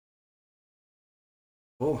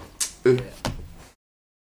Oh. It's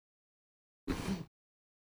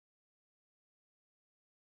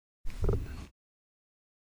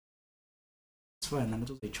fine. I'm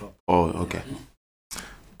just a chop. Oh, okay.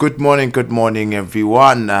 Good morning,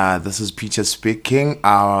 everyone. This is Peter speaking.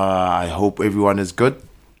 I hope everyone is good.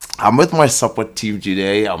 I'm with my support team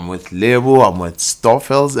today. I'm with Lebo, I'm with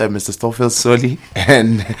Stoffels, Mr. Stoffels, Soli,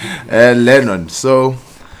 and Lennon. So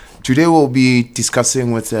today we'll be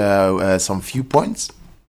discussing with some few points,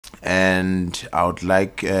 and I would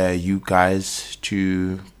like you guys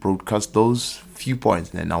to broadcast those few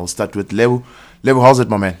points. And I'll start with Lebo. Lebo, how's it,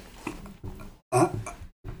 my man?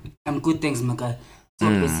 I'm good, thanks, Maka. So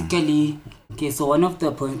basically, so one of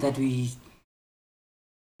the points that we'd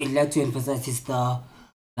like to emphasize is the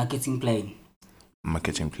marketing plan.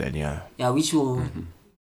 Marketing plan, yeah. Yeah, which will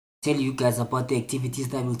tell you guys about the activities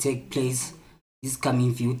that will take place this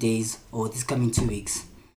coming few days or this coming 2 weeks.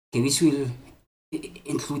 Okay, which will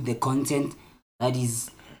include the content that is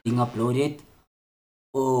being uploaded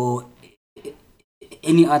or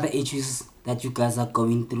any other issues that you guys are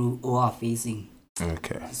going through or are facing.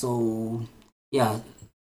 Okay. So, yeah,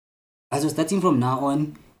 as we're starting from now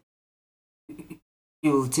on, it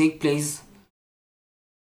will take place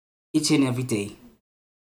each and every day.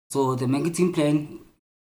 So the marketing plan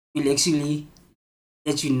will actually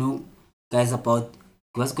let you know, guys, about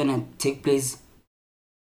what's gonna take place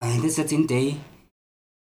on a certain day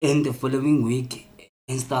and the following week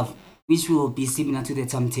and stuff, which will be similar to the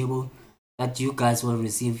timetable that you guys will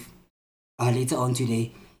receive later on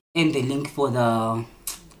today, and the link for the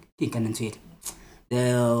Is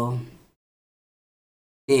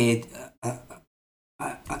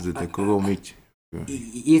it the Google Meet?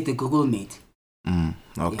 Is the Google Meet.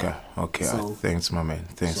 Okay, Yeah. okay. So- Thanks, my man.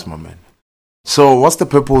 My man. So, what's the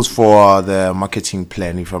purpose for the marketing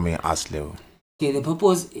plan, if I may ask, Leo? Okay, the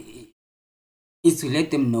purpose is to let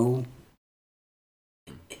them know,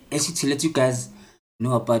 actually to let you guys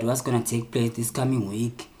know about what's gonna take place this coming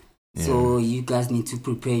week. So you guys need to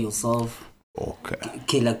prepare yourself,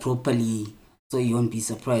 Okay. like properly, so you won't be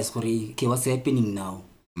surprised. Okay, what's happening now?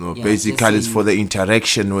 No, Yeah, basically, just it's so for the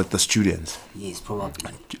interaction with the students. Yes,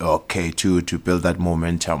 probably. Okay, to build that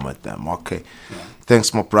momentum with them. Okay.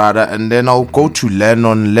 Thanks, my brother. And then I'll go to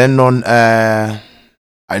Lennon. Lennon,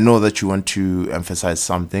 I know that you want to emphasize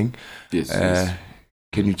something. Yes.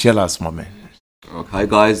 Can you tell us, my man? Hi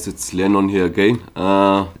guys, it's Lennon here again.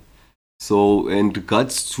 So in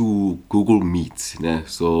regards to Google Meet,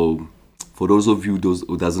 so for those of you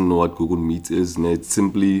who doesn't know what Google Meet is, it's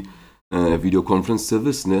simply a video conference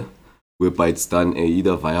service, whereby it's done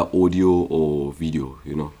either via audio or video,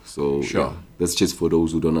 So Sure. that's just for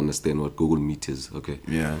those who don't understand what Google Meet is. Okay.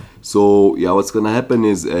 Yeah. So what's gonna happen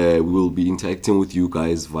is we will be interacting with you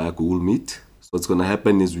guys via Google Meet. So what's gonna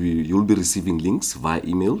happen is you'll be receiving links via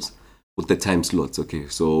emails with the time slots. Okay.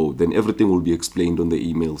 So then everything will be explained on the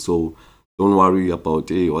email. So don't worry about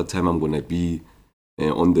what time I'm gonna be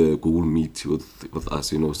on the Google Meet with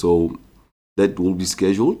us. So that will be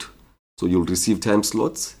scheduled. So you'll receive time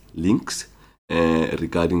slots, links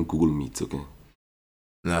regarding Google Meet. Okay.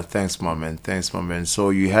 No, thanks, my man. So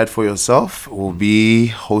you had for yourself. We'll be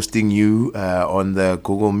hosting you on the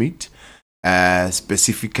Google Meet,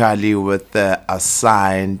 specifically with the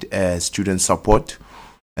assigned student support,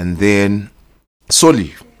 and then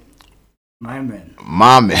Soli, My man.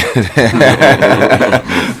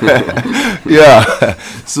 Yeah.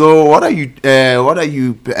 So what are you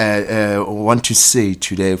want to say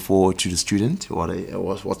today to the student?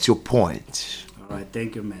 What's your point? All right.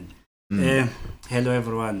 Thank you, man. Hello,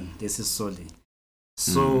 everyone. This is Soli.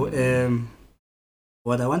 So,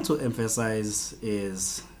 what I want to emphasize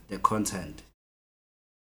is the content.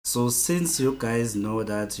 So, since you guys know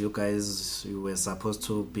that you were supposed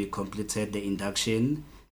to be completed the induction,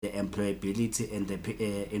 the employability, and the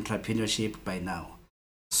entrepreneurship by now.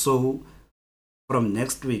 So, from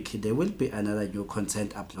next week, there will be another new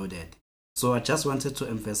content uploaded. So, I just wanted to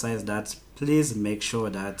emphasize that please make sure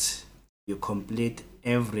that you complete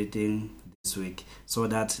everything this week, so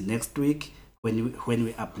that next week, when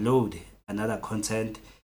we upload another content,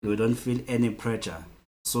 you don't feel any pressure.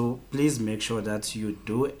 So please make sure that you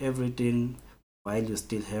do everything while you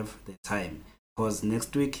still have the time, because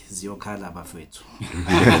next week is your bafethu.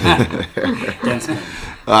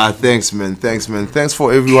 Thanks, man. Thanks, man. Thanks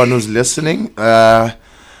for everyone who's listening.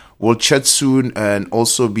 We'll chat soon, and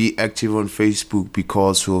also be active on Facebook,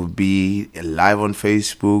 because we'll be live on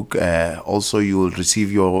Facebook. Also, you will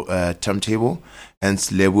receive your timetable, and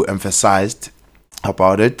Lebu emphasized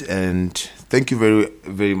about it. And thank you very,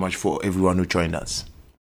 very much for everyone who joined us.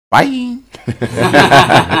 Bye.